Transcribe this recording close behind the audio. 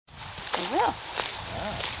You will.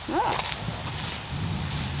 Yeah. Oh.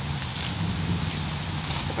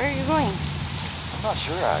 So where are you going? I'm not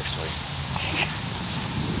sure actually.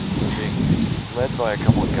 We're being led by a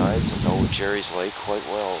couple of guys that know Jerry's Lake quite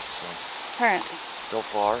well, so Apparently. so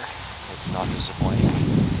far it's not disappointing.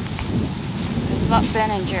 It's not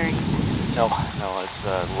Ben and Jerry's. No, it's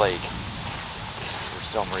a lake. For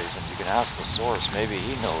some reason, you can ask the source. Maybe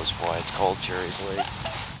he knows why it's called Jerry's Lake.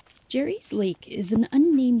 Jerry's Lake is an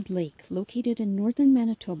unnamed lake located in northern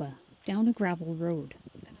Manitoba, down a gravel road.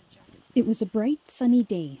 It was a bright, sunny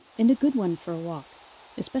day, and a good one for a walk,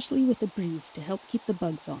 especially with a breeze to help keep the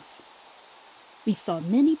bugs off. We saw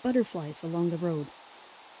many butterflies along the road,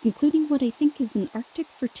 including what I think is an Arctic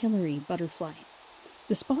fritillary butterfly.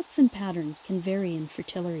 The spots and patterns can vary in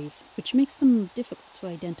fritillaries, which makes them difficult to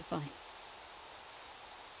identify.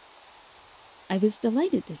 I was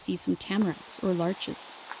delighted to see some tamaracks or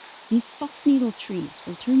larches. These soft needle trees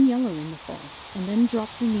will turn yellow in the fall and then drop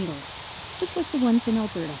their needles, just like the ones in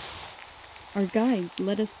Alberta. Our guides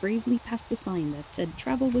led us bravely past the sign that said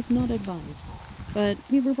travel was not advised, but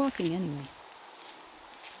we were walking anyway.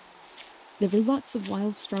 There were lots of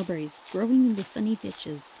wild strawberries growing in the sunny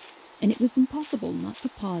ditches, and it was impossible not to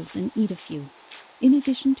pause and eat a few, in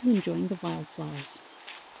addition to enjoying the wildflowers.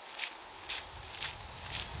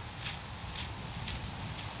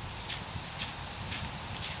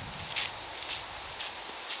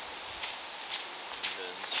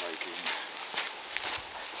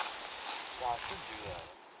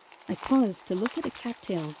 I paused to look at a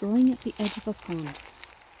cattail growing at the edge of a pond.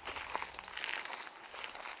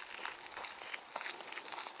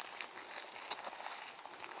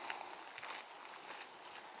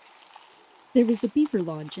 There was a beaver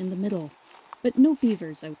lodge in the middle, but no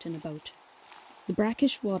beavers out and about. The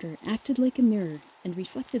brackish water acted like a mirror and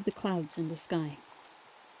reflected the clouds in the sky.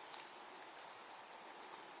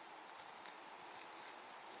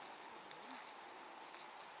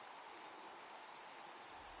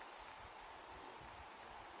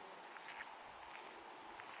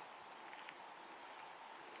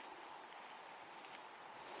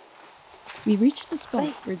 We reached the spot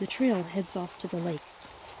where the trail heads off to the lake.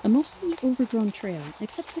 A mostly overgrown trail,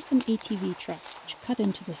 except for some ATV trucks which cut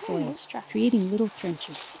into the soil, creating little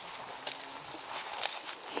trenches.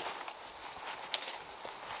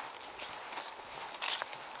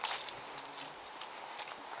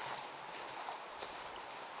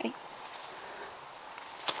 Hey.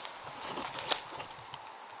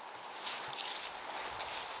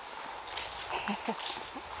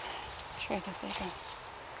 Try to think of.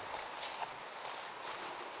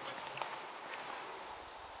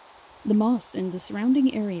 The moss in the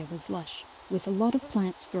surrounding area was lush, with a lot of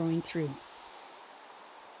plants growing through.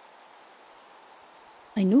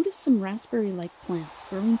 I noticed some raspberry-like plants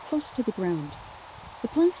growing close to the ground. The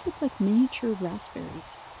plants looked like miniature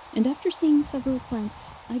raspberries, and after seeing several plants,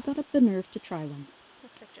 I got up the nerve to try one.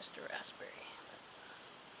 Looks like just a raspberry.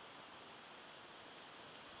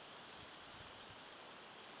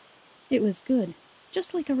 It was good,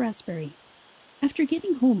 just like a raspberry. After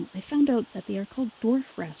getting home, I found out that they are called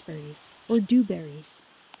dwarf raspberries, or dewberries.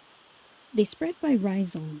 They spread by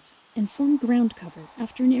rhizomes and form ground cover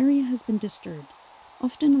after an area has been disturbed,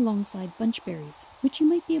 often alongside bunchberries, which you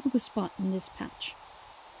might be able to spot in this patch.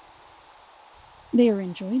 They are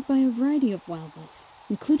enjoyed by a variety of wildlife,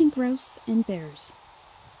 including grouse and bears.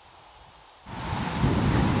 So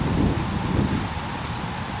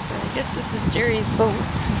I guess this is Jerry's boat.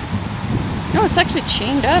 No, it's actually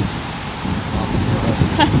chained up.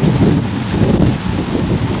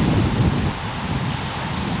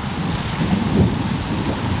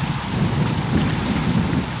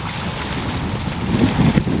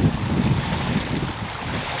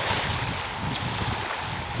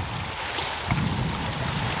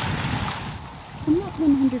 I'm not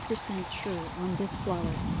 100% sure on this flower.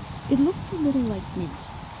 It looked a little like mint.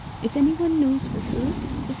 If anyone knows for sure,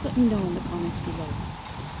 just let me know in the comments below.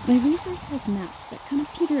 My resource has maps that kind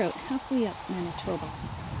of peter out halfway up Manitoba.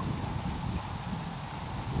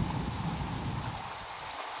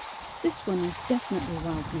 This one is definitely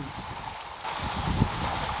wild mint.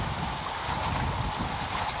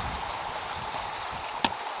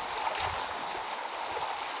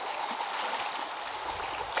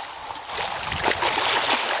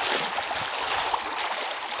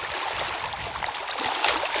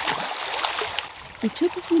 We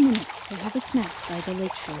took a few minutes to have a snack by the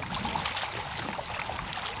lakeshore.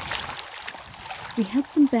 We had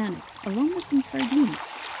some bannock along with some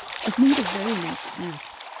sardines. It made a very nice snack.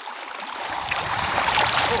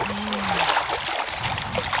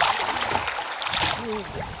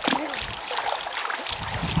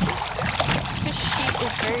 Fish sheet.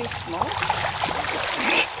 is very small.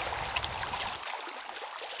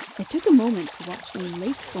 I took a moment to watch some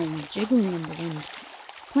lake foam jiggling in the wind.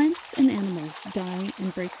 Plants and animals die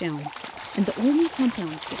and break down, and the oily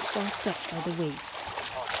compounds get frosted up by the waves.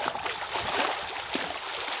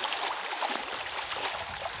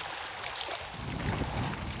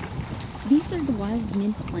 These are the wild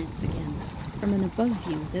mint plants again, from an above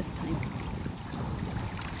view this time.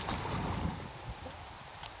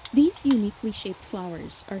 These uniquely shaped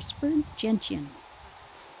flowers are spurred gentian.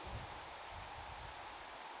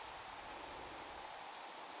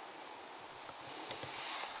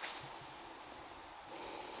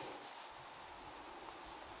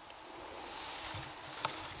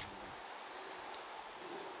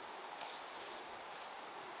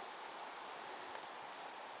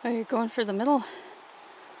 Are you going for the middle?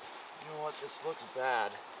 You know what? This looks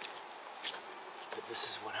bad. But this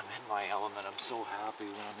is when I'm in my element. I'm so happy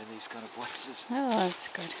when I'm in these kind of places. Oh, that's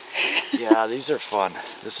good. Yeah, these are fun.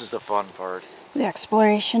 This is the fun part. The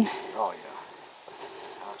exploration. Oh, yeah.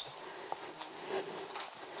 Absolutely.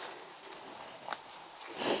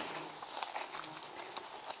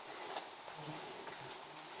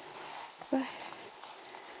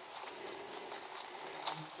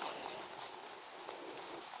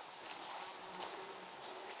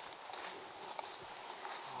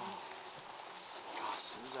 As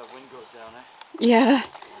soon as that wind goes down, Yeah.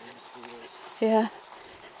 mosquitoes. Yeah.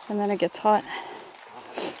 And then it gets hot. God,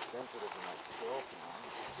 I'm sensitive to my scalp now.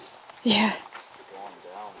 Yeah. It's going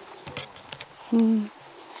down, it's swelling. Hmm. It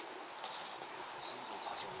seems like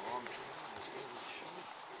such a long trip. It's really short.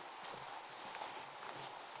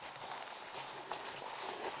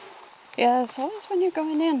 Yeah, it's always when you're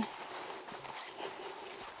going in.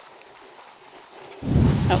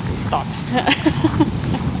 Oh, they stopped.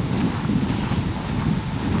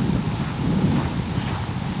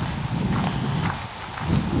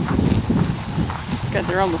 God,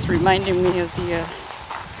 they're almost reminding me of the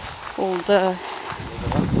old,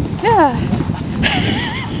 yeah.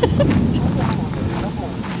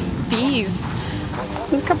 Bees.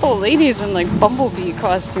 There's a couple of ladies in like bumblebee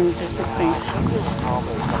costumes or something.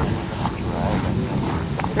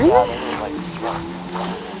 Really?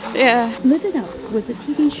 Yeah. Live It Up was a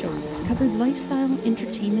TV show that covered lifestyle,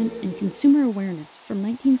 entertainment, and consumer awareness from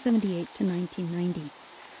 1978 to 1990.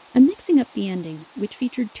 I'm mixing up the ending, which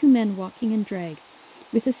featured two men walking in drag,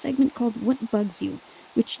 with a segment called What Bugs You,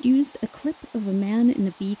 which used a clip of a man in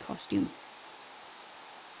a bee costume.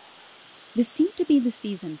 This seemed to be the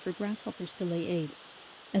season for grasshoppers to lay eggs,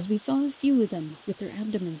 as we saw a few of them with their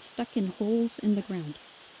abdomens stuck in holes in the ground.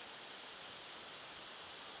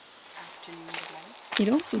 It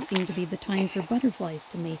also seemed to be the time for butterflies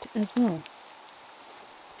to mate as well.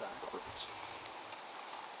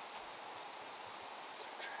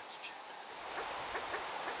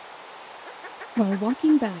 While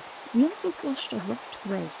walking back, we also flushed a ruffed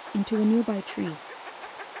grouse into a nearby tree.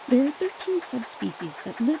 There are 13 subspecies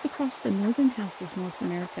that live across the northern half of North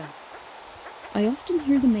America. I often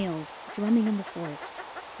hear the males drumming in the forest,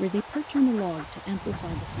 where they perch on a log to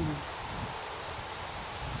amplify the sound.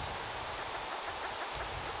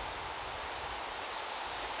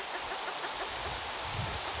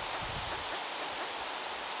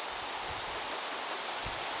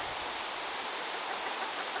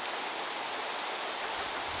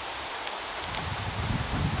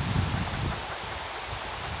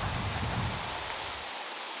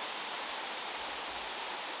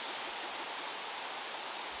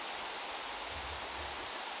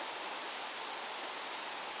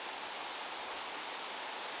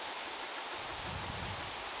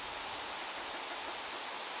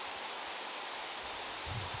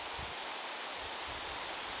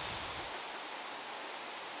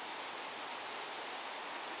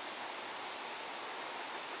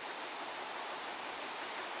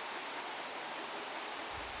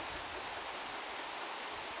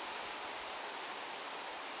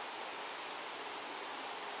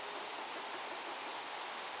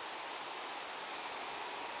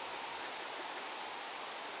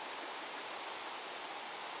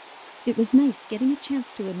 It was nice getting a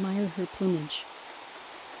chance to admire her plumage.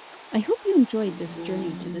 I hope you enjoyed this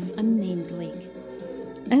journey to this unnamed lake.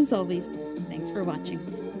 As always, thanks for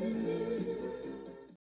watching.